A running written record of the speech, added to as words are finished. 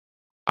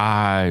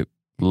I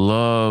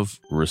love,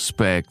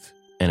 respect,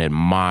 and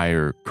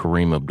admire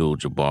Kareem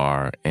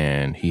Abdul-Jabbar,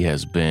 and he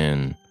has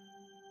been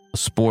a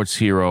sports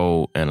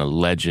hero and a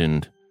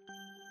legend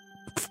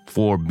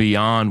for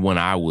beyond when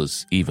I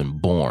was even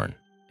born.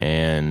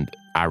 And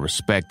I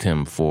respect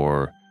him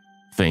for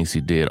things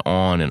he did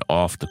on and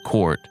off the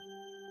court.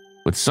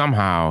 But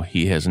somehow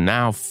he has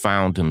now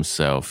found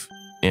himself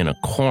in a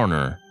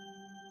corner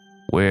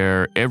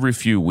where every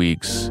few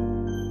weeks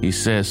he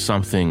says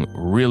something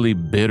really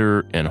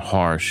bitter and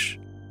harsh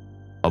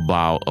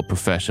about a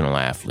professional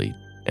athlete.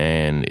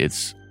 And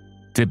it's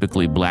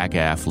typically black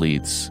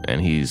athletes,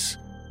 and he's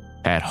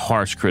had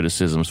harsh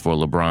criticisms for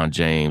LeBron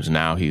James.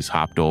 Now he's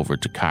hopped over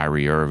to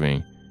Kyrie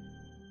Irving.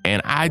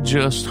 And I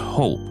just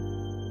hope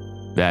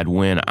that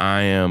when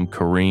I am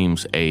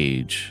Kareem's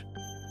age,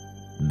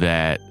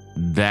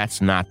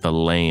 that's not the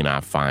lane I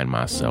find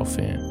myself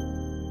in,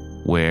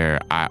 where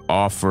I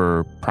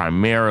offer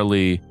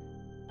primarily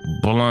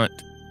blunt,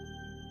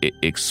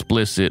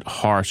 explicit,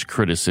 harsh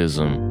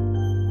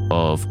criticism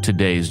of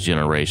today's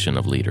generation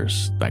of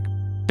leaders. Like,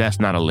 that's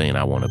not a lane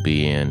I want to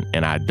be in,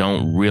 and I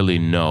don't really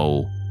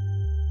know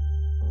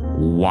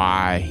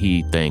why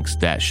he thinks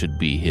that should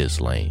be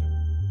his lane.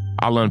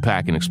 I'll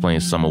unpack and explain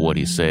some of what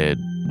he said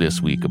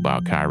this week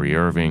about Kyrie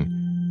Irving,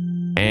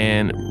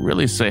 and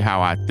really say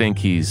how I think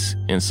he's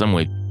in some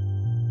way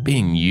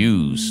being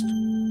used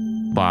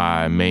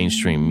by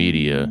mainstream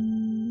media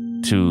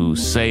to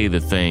say the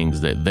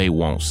things that they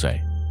won't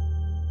say.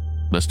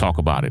 Let's talk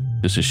about it.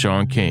 This is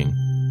Sean King,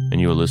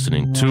 and you're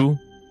listening to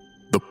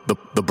The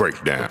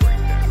Breakdown.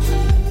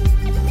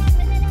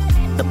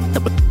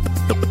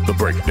 The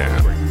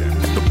Breakdown.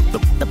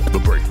 The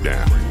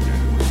Breakdown.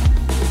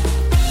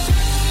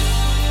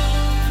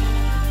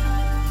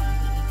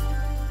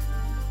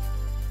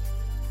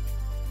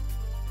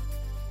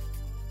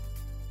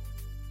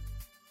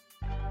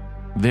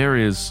 There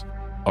is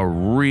a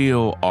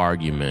real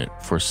argument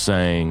for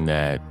saying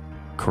that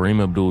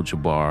Kareem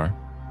Abdul-Jabbar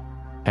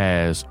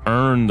has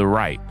earned the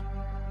right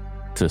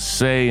to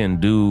say and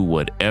do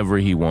whatever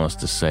he wants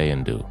to say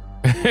and do.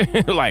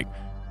 Like,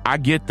 I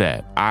get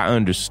that. I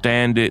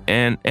understand it,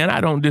 and I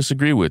don't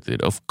disagree with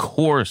it. Of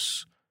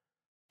course,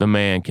 the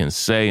man can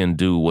say and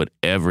do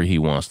whatever he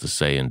wants to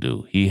say and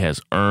do. He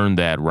has earned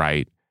that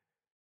right,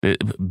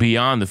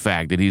 beyond the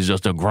fact that he's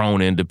just a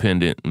grown,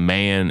 independent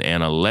man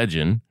and a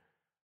legend.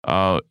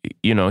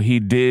 He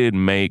did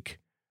make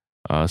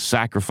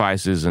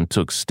sacrifices and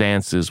took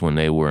stances when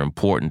they were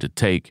important to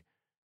take,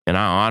 and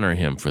I honor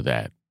him for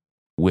that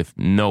with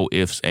no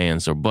ifs,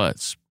 ands, or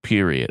buts,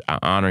 period. I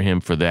honor him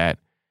for that.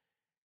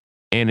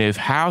 And if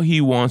how he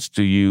wants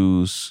to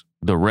use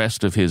the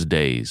rest of his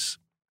days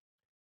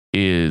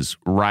is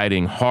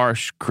writing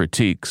harsh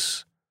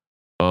critiques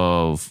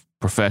of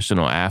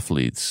professional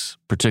athletes,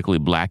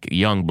 particularly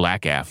young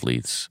black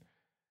athletes,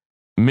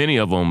 many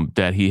of them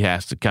that he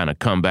has to kind of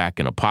come back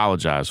and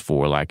apologize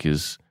for, like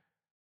his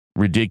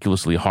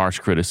ridiculously harsh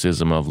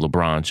criticism of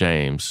LeBron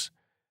James.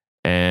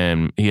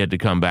 And he had to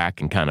come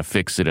back and kind of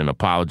fix it and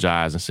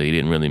apologize and say he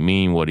didn't really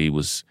mean what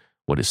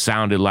it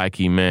sounded like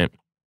he meant.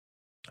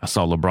 I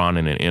saw LeBron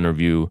in an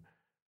interview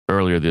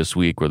earlier this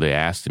week where they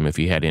asked him if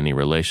he had any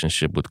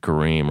relationship with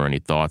Kareem or any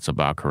thoughts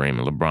about Kareem,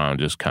 and LeBron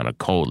just kind of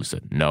coldly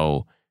said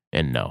no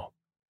and no.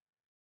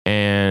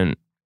 And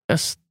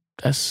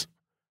that's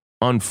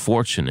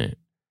unfortunate,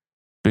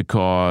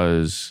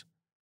 because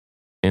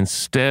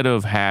instead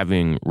of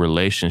having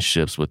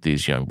relationships with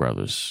these young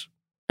brothers,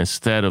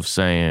 instead of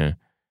saying,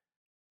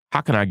 how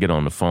can I get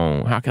on the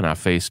phone? How can I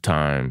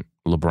FaceTime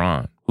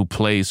LeBron, who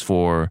plays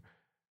for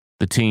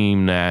the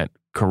team that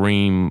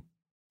Kareem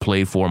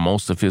played for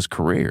most of his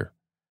career?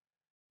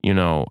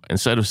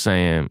 Instead of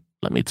saying,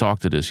 let me talk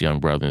to this young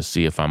brother and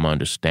see if I'm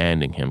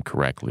understanding him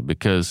correctly.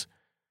 Because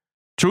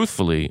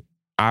truthfully,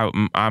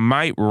 I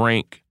might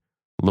rank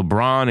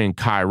LeBron and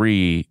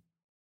Kyrie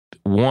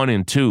 1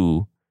 and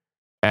 2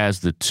 as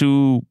the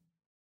two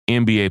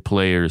NBA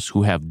players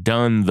who have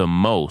done the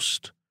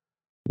most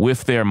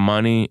with their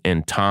money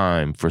and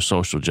time for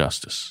social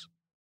justice.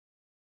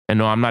 And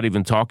no, I'm not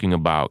even talking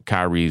about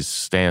Kyrie's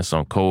stance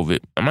on COVID.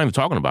 I'm not even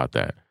talking about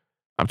that.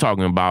 I'm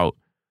talking about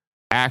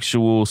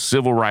actual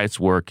civil rights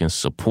work and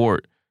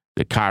support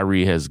that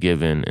Kyrie has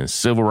given, and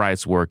civil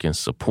rights work and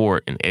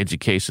support and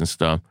education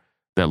stuff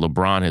that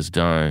LeBron has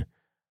done.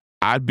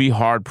 I'd be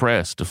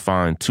hard-pressed to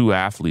find two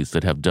athletes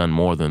that have done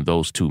more than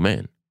those two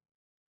men.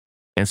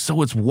 And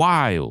so it's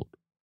wild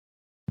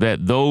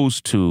that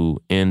those two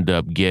end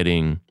up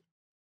getting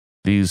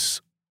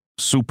these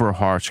super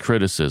harsh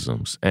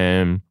criticisms.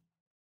 And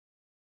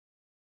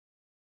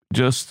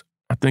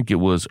I think it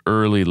was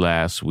early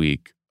last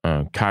week,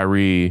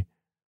 Kyrie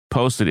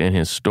posted in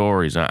his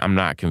stories, I'm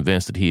not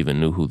convinced that he even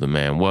knew who the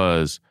man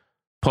was,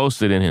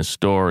 posted in his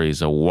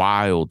stories a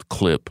wild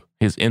clip,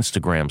 his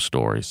Instagram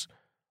stories,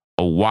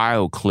 a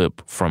wild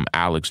clip from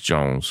Alex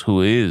Jones,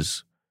 who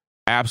is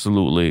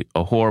absolutely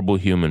a horrible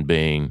human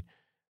being.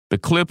 The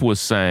clip was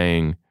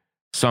saying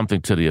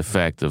something to the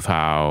effect of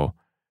how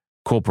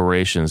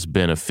corporations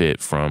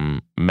benefit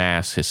from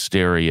mass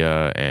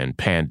hysteria and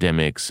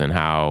pandemics, and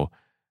how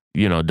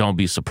don't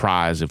be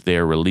surprised if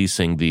they're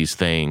releasing these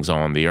things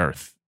on the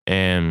earth.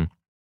 And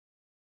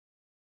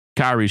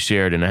Kyrie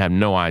shared, and I have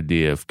no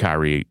idea if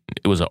Kyrie,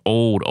 it was an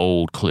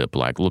old clip,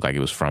 looked like it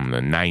was from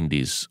the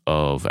 90s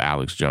of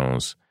Alex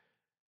Jones.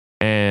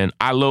 And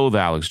I loathe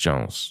Alex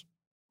Jones.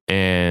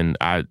 And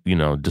I,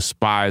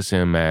 despise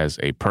him as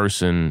a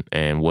person,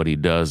 and what he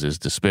does is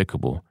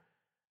despicable.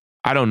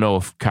 I don't know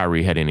if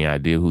Kyrie had any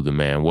idea who the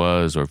man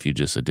was, or if you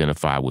just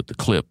identified with the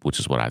clip, which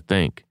is what I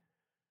think.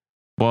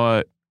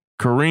 But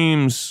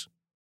Kareem's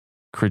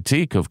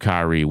critique of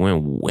Kyrie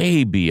went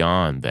way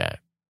beyond that.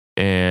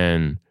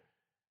 And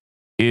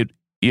he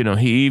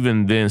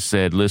even then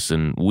said,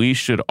 listen, we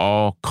should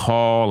all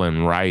call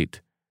and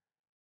write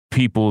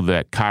people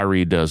that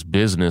Kyrie does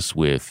business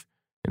with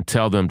and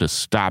tell them to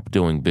stop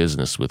doing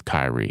business with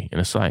Kyrie.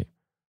 And it's like,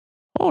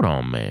 hold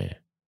on, man.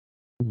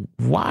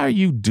 Why are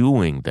you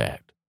doing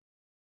that?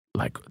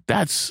 Why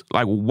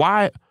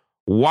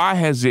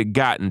has it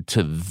gotten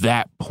to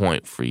that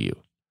point for you?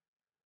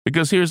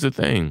 Because here's the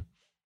thing.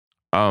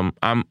 I'm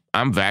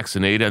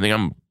vaccinated. I think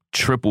I'm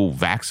triple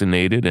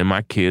vaccinated, and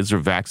my kids are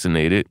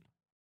vaccinated.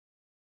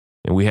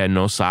 And we had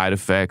no side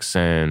effects.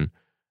 And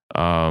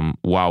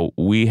while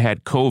we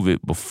had COVID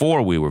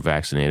before we were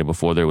vaccinated,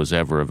 before there was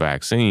ever a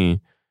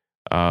vaccine,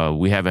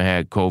 we haven't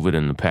had COVID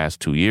in the past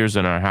 2 years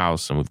in our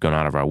house, and we've gone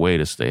out of our way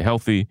to stay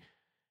healthy.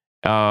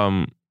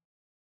 A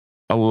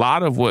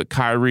lot of what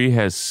Kyrie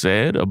has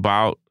said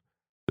about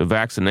the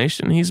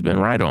vaccination, he's been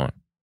right on.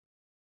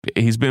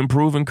 He's been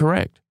proven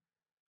correct.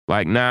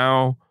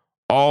 Now,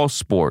 all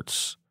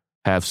sports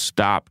have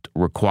stopped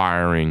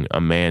requiring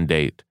a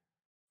mandate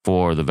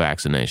for the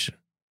vaccination.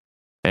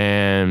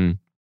 And,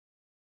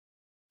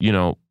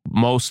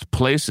 most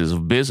places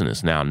of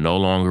business now no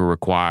longer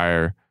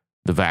require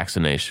the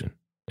vaccination.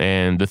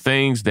 And the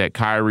things that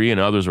Kyrie and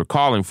others were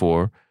calling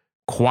for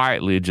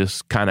quietly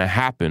just kind of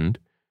happened.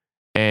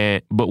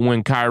 But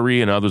when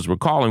Kyrie and others were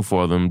calling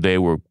for them, they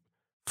were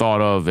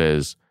thought of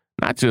as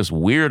not just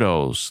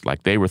weirdos,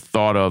 they were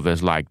thought of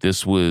as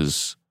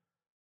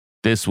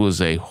this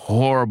was a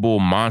horrible,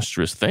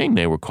 monstrous thing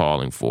they were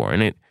calling for.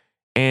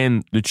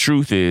 And the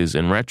truth is,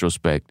 in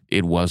retrospect,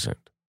 it wasn't.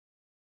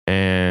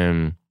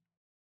 And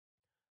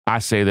I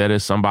say that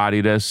as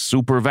somebody that's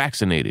super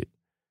vaccinated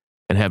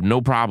and have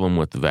no problem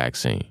with the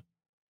vaccine.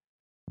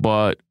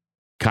 But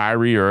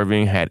Kyrie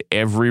Irving had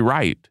every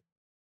right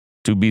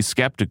to be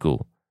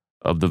skeptical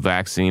of the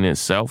vaccine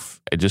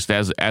itself, just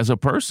as a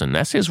person.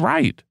 That's his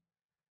right.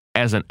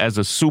 As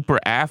a super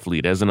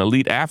athlete, as an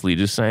elite athlete,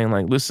 just saying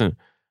listen,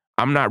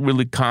 I'm not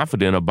really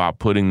confident about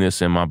putting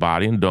this in my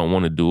body and don't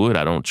want to do it.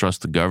 I don't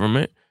trust the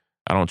government.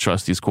 I don't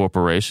trust these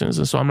corporations.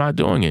 And so I'm not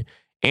doing it.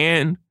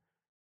 And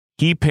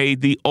he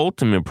paid the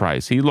ultimate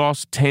price. He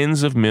lost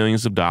tens of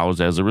millions of dollars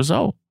as a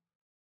result.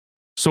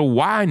 So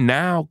why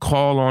now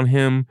call on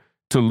him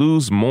to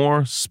lose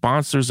more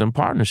sponsors and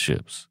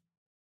partnerships?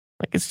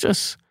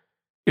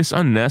 It's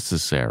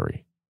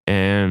unnecessary.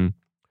 And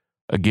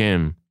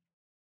again,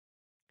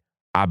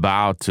 I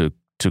bow to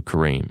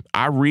Kareem.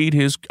 I read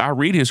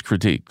his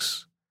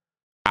critiques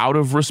out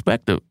of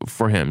respect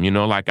for him.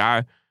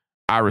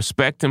 I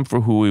respect him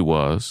for who he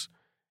was.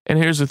 And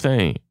here's the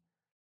thing.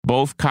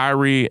 Both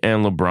Kyrie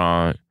and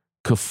LeBron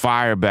could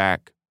fire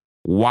back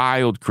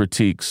wild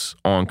critiques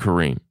on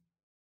Kareem.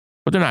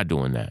 But they're not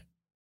doing that.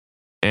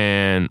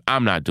 And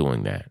I'm not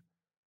doing that.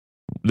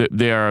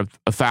 There are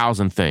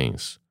 1,000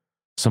 things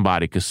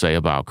somebody could say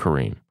about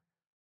Kareem.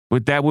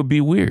 But that would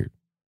be weird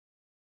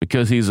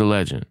because he's a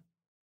legend.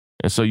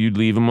 And so you'd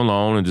leave him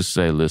alone and just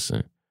say,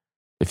 listen,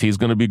 if he's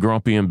going to be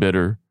grumpy and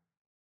bitter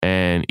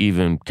and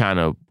even kind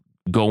of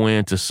go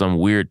into some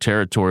weird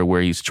territory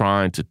where he's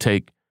trying to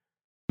take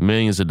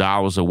millions of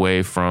dollars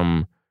away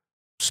from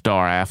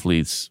star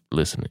athletes,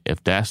 listen,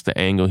 if that's the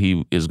angle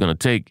he is going to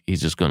take,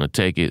 he's just going to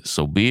take it,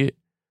 so be it.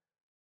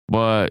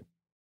 But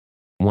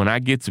when I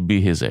get to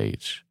be his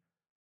age,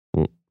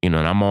 and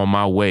I'm on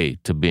my way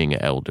to being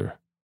an elder,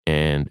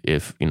 and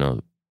if,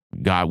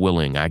 God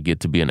willing, I get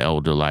to be an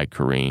elder like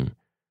Kareem,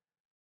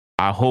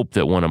 I hope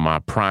that one of my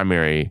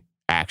primary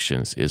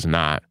actions is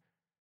not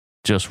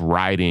just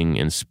writing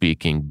and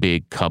speaking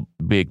big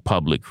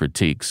public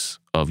critiques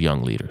of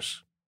young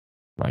leaders.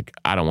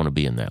 I don't want to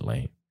be in that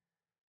lane.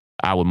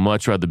 I would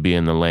much rather be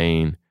in the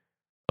lane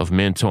of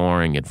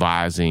mentoring,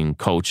 advising,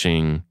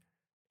 coaching,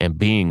 and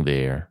being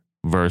there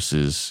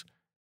versus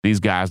these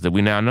guys that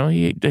we now know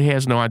he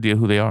has no idea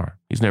who they are.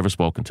 He's never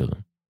spoken to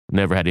them,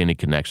 never had any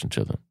connection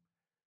to them.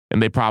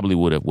 And they probably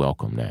would have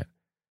welcomed that.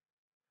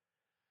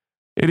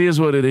 It is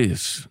what it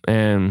is.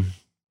 And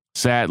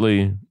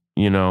sadly,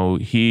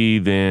 he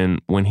then,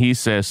 when he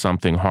says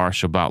something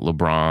harsh about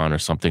LeBron or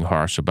something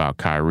harsh about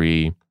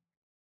Kyrie,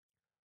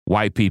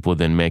 white people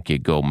then make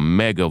it go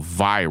mega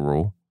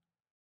viral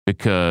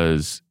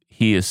because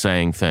he is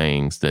saying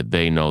things that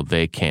they know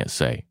they can't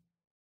say.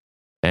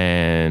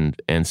 And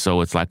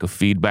so it's like a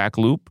feedback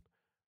loop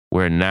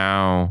where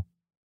now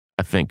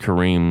I think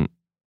Kareem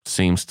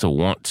seems to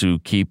want to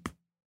keep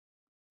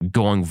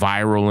going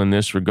viral in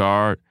this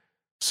regard.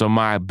 So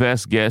my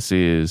best guess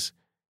is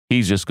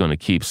he's just going to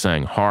keep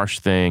saying harsh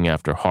thing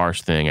after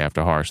harsh thing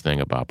after harsh thing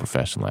about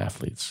professional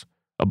athletes,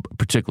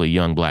 particularly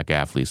young black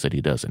athletes that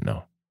he doesn't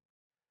know.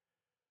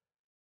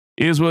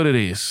 Is what it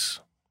is.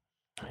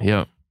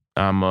 Yep.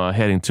 I'm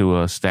heading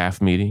to a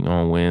staff meeting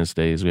on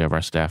Wednesdays. We have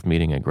our staff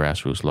meeting at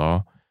Grassroots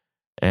Law.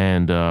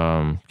 And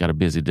got a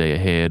busy day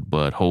ahead,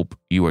 but hope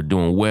you are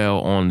doing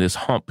well on this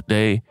hump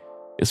day.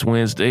 It's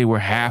Wednesday. We're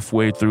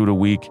halfway through the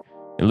week.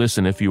 And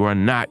listen, if you are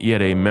not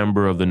yet a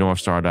member of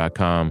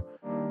thenorthstar.com,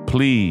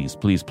 please,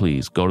 please,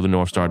 please go to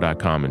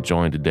thenorthstar.com and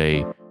join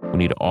today. We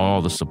need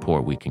all the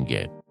support we can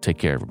get. Take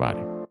care,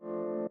 everybody.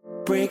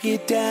 Break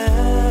it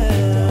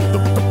down. The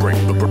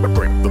breakdown.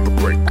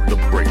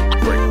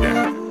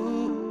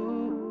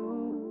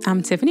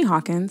 I'm Tiffany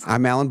Hawkins.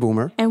 I'm Alan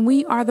Boomer. And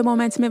we are the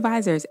Momentum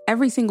Advisors.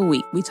 Every single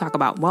week, we talk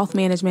about wealth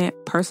management,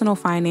 personal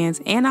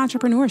finance, and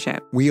entrepreneurship.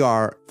 We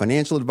are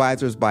financial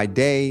advisors by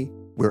day.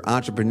 We're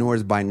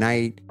entrepreneurs by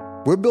night.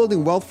 We're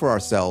building wealth for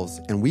ourselves,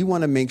 and we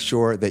want to make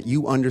sure that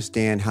you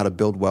understand how to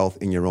build wealth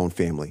in your own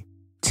family.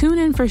 Tune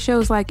in for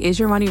shows like Is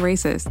Your Money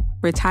Racist?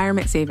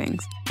 Retirement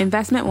Savings,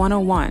 Investment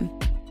 101.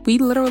 We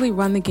literally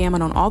run the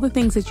gamut on all the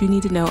things that you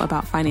need to know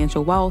about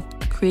financial wealth,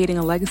 creating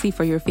a legacy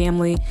for your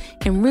family,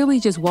 and really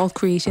just wealth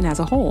creation as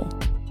a whole.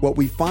 What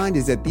we find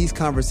is that these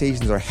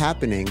conversations are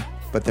happening,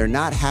 but they're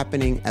not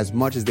happening as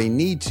much as they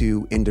need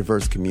to in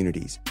diverse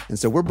communities. And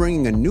so we're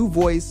bringing a new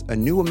voice, a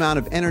new amount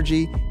of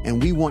energy,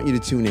 and we want you to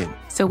tune in.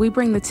 So we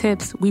bring the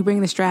tips, we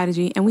bring the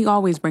strategy, and we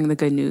always bring the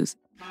good news.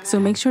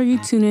 So make sure you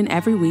tune in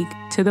every week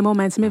to the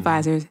Momentum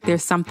Advisors.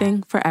 There's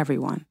something for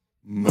everyone.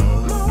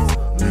 Momentum.